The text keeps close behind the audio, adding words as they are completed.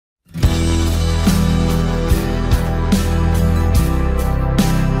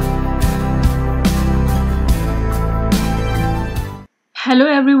Hello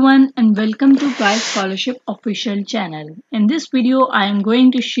everyone and welcome to KAIST Scholarship official channel. In this video, I am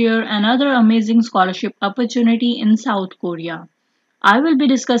going to share another amazing scholarship opportunity in South Korea. I will be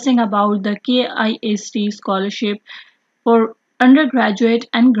discussing about the KAIST scholarship for undergraduate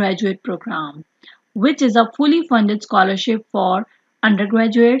and graduate program, which is a fully funded scholarship for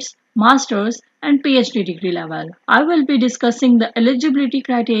undergraduates, masters, and PhD degree level. I will be discussing the eligibility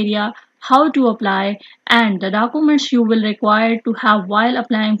criteria, how to apply, and the documents you will require to have while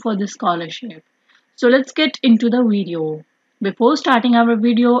applying for this scholarship. So let's get into the video. Before starting our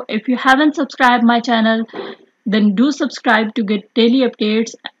video, if you haven't subscribed my channel, then do subscribe to get daily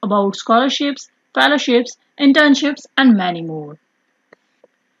updates about scholarships, fellowships, internships, and many more.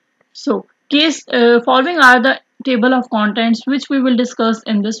 So, following are the table of contents which we will discuss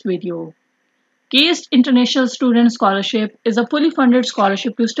in this video. KAIST International Student Scholarship is a fully funded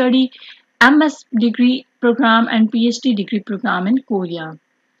scholarship to study MS degree program and PhD degree program in Korea.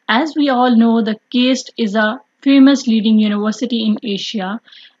 As we all know, the KAIST is a famous leading university in Asia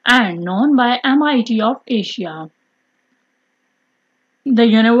and known by MIT of Asia. The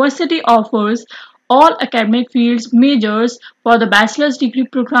university offers all academic fields majors for the bachelor's degree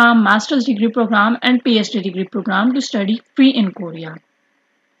program, master's degree program, and PhD degree program to study free in Korea.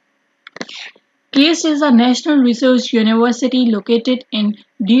 KAIST is a national research university located in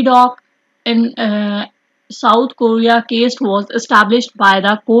Daedok in South Korea. KAIST was established by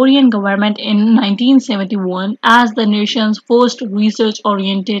the Korean government in 1971 as the nation's first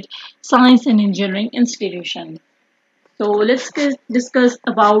research-oriented science and engineering institution. So let's discuss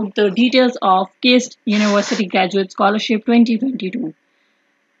about the details of KAIST University Graduate Scholarship 2022.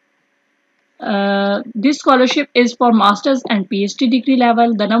 This scholarship is for master's and PhD degree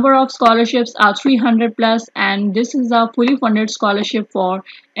level. The number of scholarships are 300 plus, and this is a fully funded scholarship for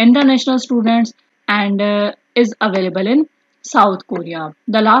international students and is available in South Korea.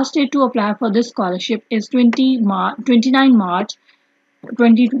 The last date to apply for this scholarship is 29 March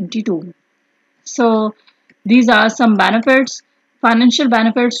 2022. So these are some benefits, financial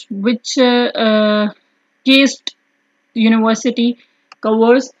benefits which KAIST University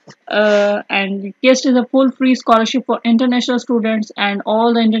covers, and KAIST is a full free scholarship for international students, and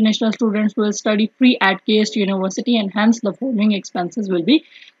all the international students will study free at KAIST University, and hence the following expenses will be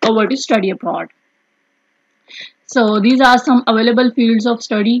covered to study abroad. So these are some available fields of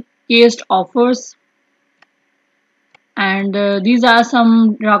study KAIST offers, and these are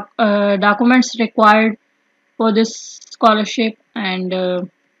some documents required for this scholarship, and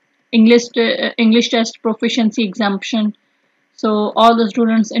English test proficiency exemption. So all the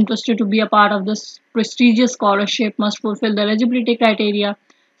students interested to be a part of this prestigious scholarship must fulfill the eligibility criteria.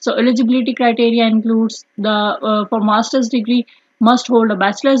 So eligibility criteria includes the for master's degree must hold a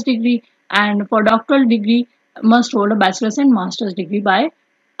bachelor's degree, and for doctoral degree must hold a bachelor's and master's degree by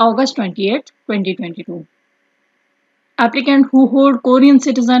August 28, 2022. Applicants who hold Korean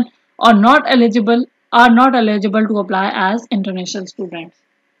citizen are not eligible to apply as international students.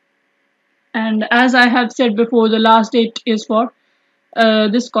 And as I have said before, the last date is for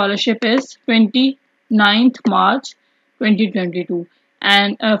this scholarship is 29th March 2022,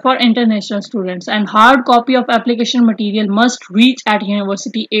 and for international students, and hard copy of application material must reach at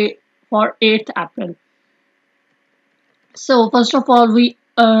university for 8th April. So first of all, we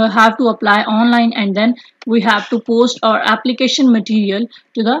have to apply online, and then we have to post our application material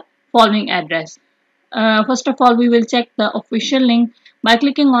to the following address. First of all, we will check the official link. By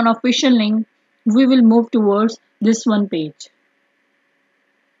clicking on official link, we will move towards this one page.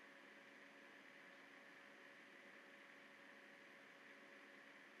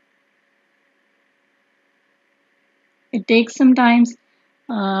 It takes some time.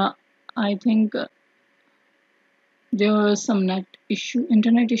 I think there is some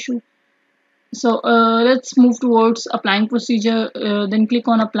internet issue. So let's move towards applying procedure. Then click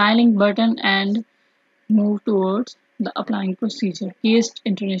on apply link button and move towards the applying procedure. KAIST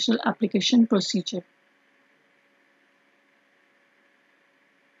International Application Procedure.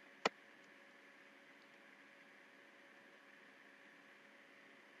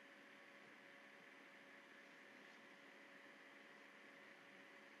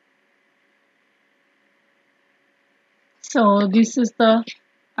 So this is the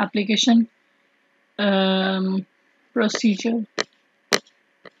application procedure.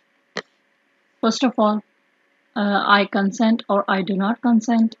 First of all, I consent or I do not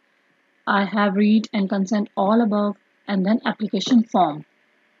consent. I have read and consent all above, and then application form.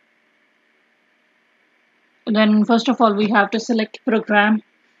 Then first of all, we have to select program.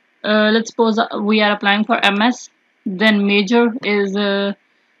 Let's suppose we are applying for MS. Then major is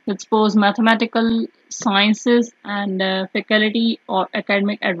Let's suppose mathematical sciences and faculty or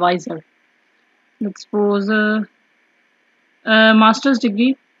academic advisor. Let's suppose master's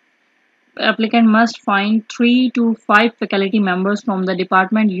degree. Applicant must find 3 to 5 faculty members from the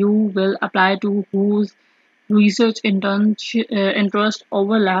department you will apply to whose research interest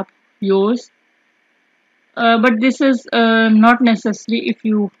overlap yours. But this is not necessary. If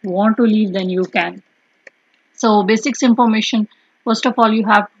you want to leave, then you can. So basics information. First of all, you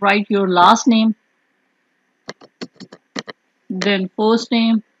have to write your last name, then first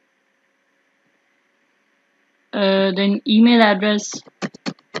name, then email address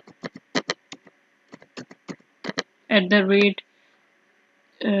 @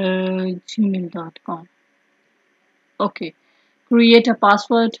 gmail.com. Okay. Create a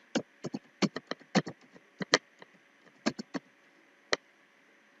password.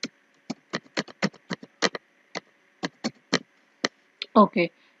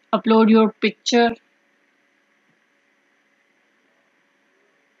 Okay. Upload your picture.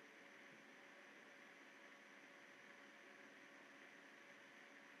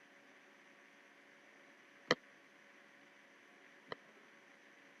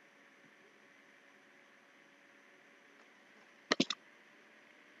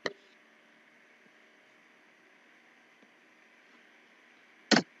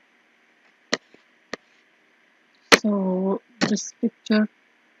 So this picture,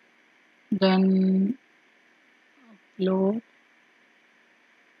 then upload.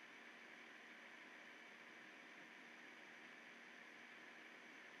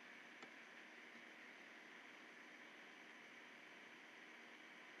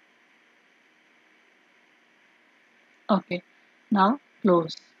 Okay. Now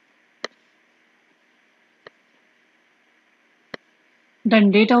close. Then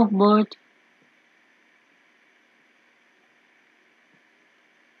date of birth,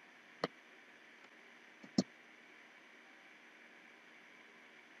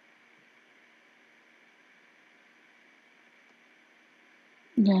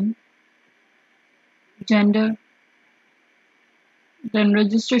 then gender, then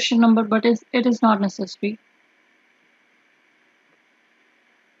registration number, but it is not necessary.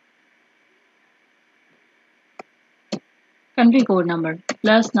 Country code number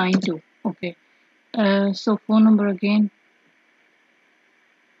 +92. Okay. So phone number again.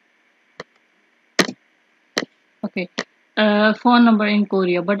 Okay. Phone number in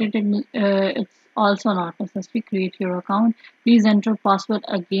Korea, but it's also not necessary. Create your account. Please enter password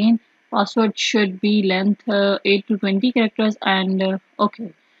again. Password should be length 8 to 20 characters and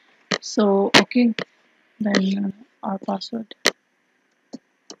okay. So okay, then our password.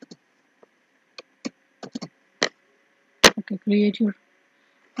 Okay, create your.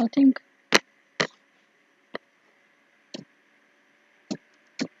 I think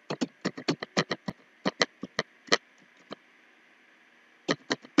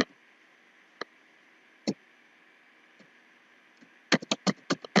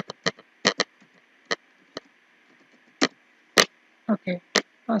okay.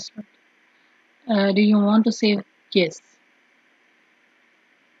 Password. Do you want to save? Yes.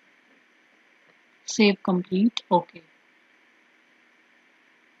 Save complete. Okay.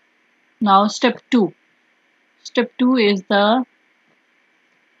 Now step 2. Step 2 is the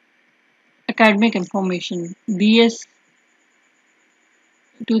academic information. BS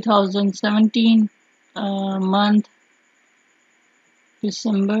 2017 month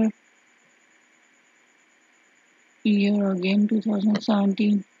December, year again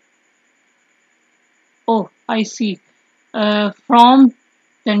 2017. Oh, I see. From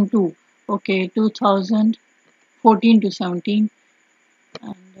 10 to okay 2014 to 17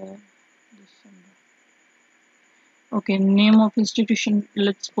 and December. Okay, name of institution.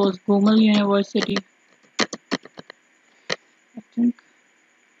 Let's suppose Gomal University. I think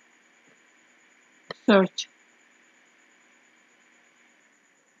search.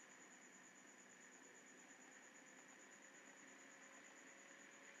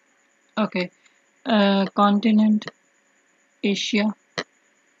 Okay, continent Asia,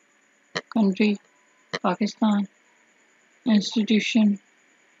 country Pakistan, institution.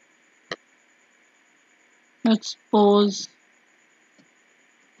 Let's suppose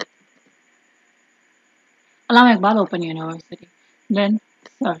Allama Iqbal Open University. Then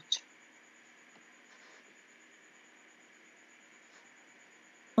search.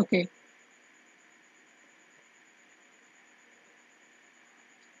 Okay.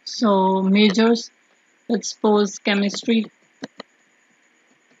 So majors, let's suppose chemistry,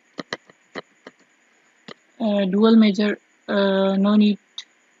 dual major, no need,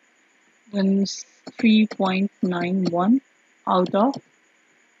 then 3.91 out of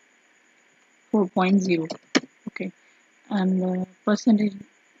 4.0. Okay, and percentage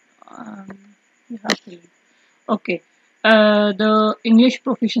um, you have to leave. Okay, the English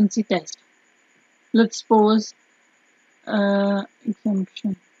proficiency test. Let's suppose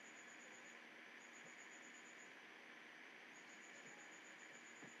exemption.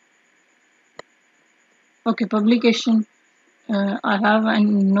 Okay, publication. I have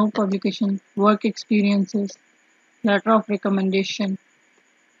no publication. Work experiences. Letter of recommendation.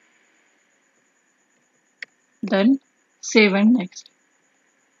 Then save and next.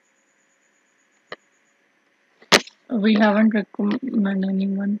 We haven't recommend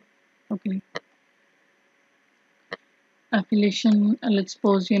anyone. Okay. Affiliation. Let's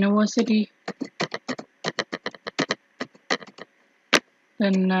suppose university.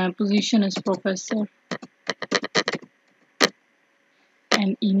 Then position is professor.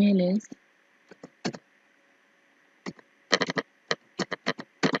 And email is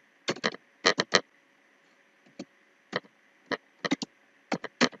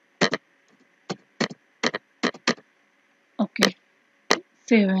okay.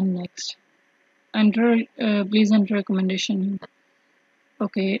 Save and next. Enter. Please enter recommendation.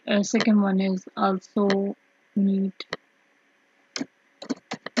 Okay. Second one is also need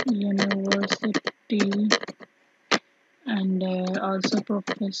university and also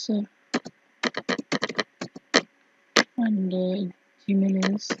professor and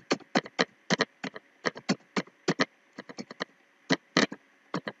Gmail is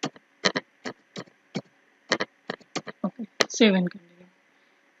okay. Save and continue.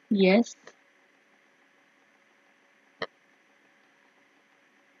 Yes.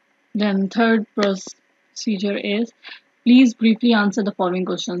 Then third procedure is please briefly answer the following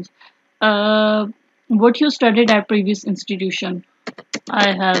questions. Uh, what you studied at previous institution?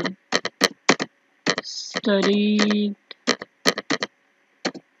 I have studied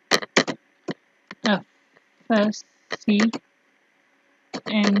FSC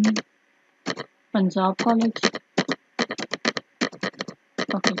in Punjab College.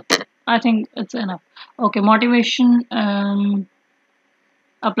 Okay, I think it's enough. Okay, motivation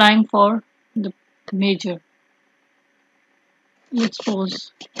applying for the major. Let's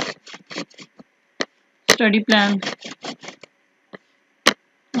suppose study plan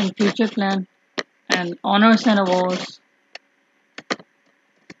and future plan and honors and awards,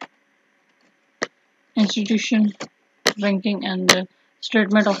 institution ranking and the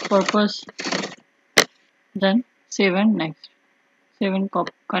statement of purpose. Then save and next. Save and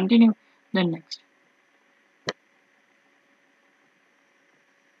continue. Then next.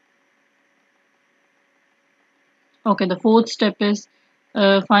 Okay, the fourth step is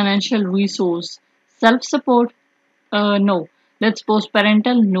financial resource. Self-support, no. Let's post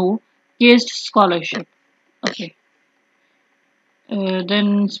parental, no. KAIST scholarship. Okay.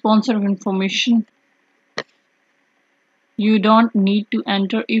 Then sponsor of information. You don't need to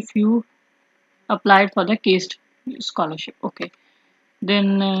enter if you applied for the KAIST scholarship. Okay.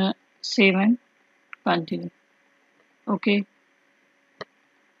 Then save and continue. Okay.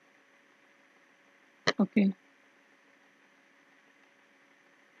 Okay.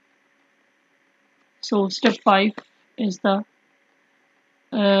 So step 5 is the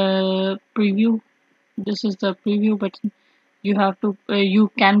preview. This is the preview button. You have to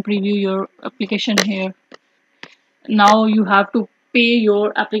you can preview your application here. Now you have to pay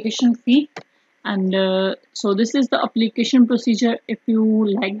your application fee, and so this is the application procedure. If you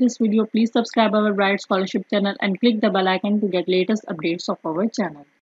like this video, please subscribe our Bright Scholarship channel and click the bell icon to get latest updates of our channel.